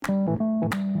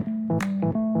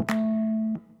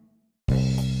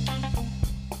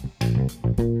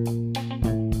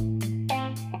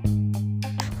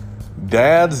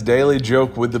Dad's daily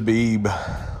joke with the Beeb.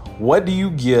 What do you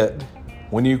get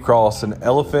when you cross an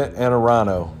elephant and a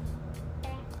rhino?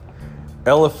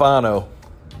 Elefano.